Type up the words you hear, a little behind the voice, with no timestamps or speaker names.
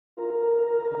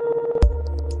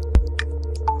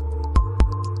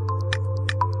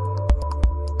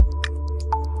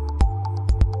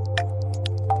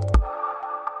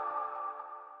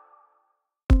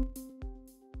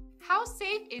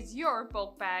your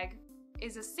bulk bag?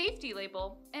 Is a safety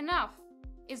label enough?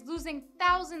 Is losing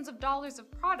thousands of dollars of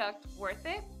product worth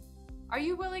it? Are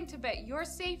you willing to bet your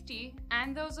safety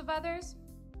and those of others?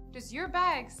 Does your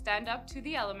bag stand up to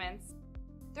the elements?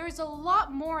 There is a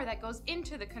lot more that goes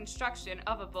into the construction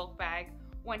of a bulk bag.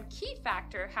 One key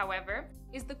factor, however,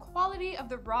 is the quality of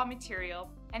the raw material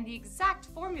and the exact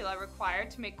formula required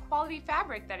to make quality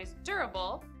fabric that is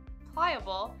durable,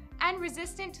 pliable, and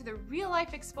resistant to the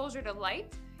real-life exposure to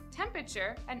light,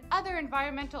 temperature, and other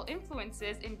environmental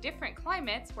influences in different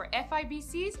climates where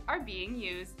FIBCs are being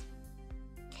used.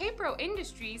 CAPRO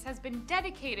Industries has been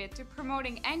dedicated to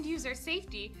promoting end-user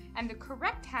safety and the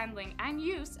correct handling and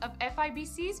use of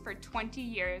FIBCs for 20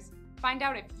 years. Find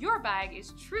out if your bag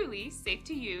is truly safe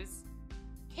to use.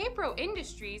 CAPRO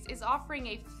Industries is offering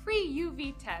a free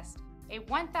UV test, a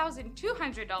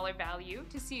 $1,200 value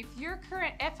to see if your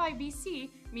current FIBC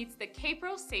meets the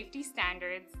CAPRO safety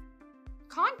standards.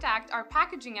 Contact our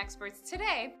packaging experts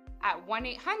today at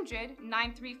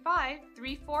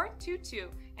 1-800-935-3422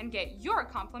 and get your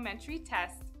complimentary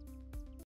test.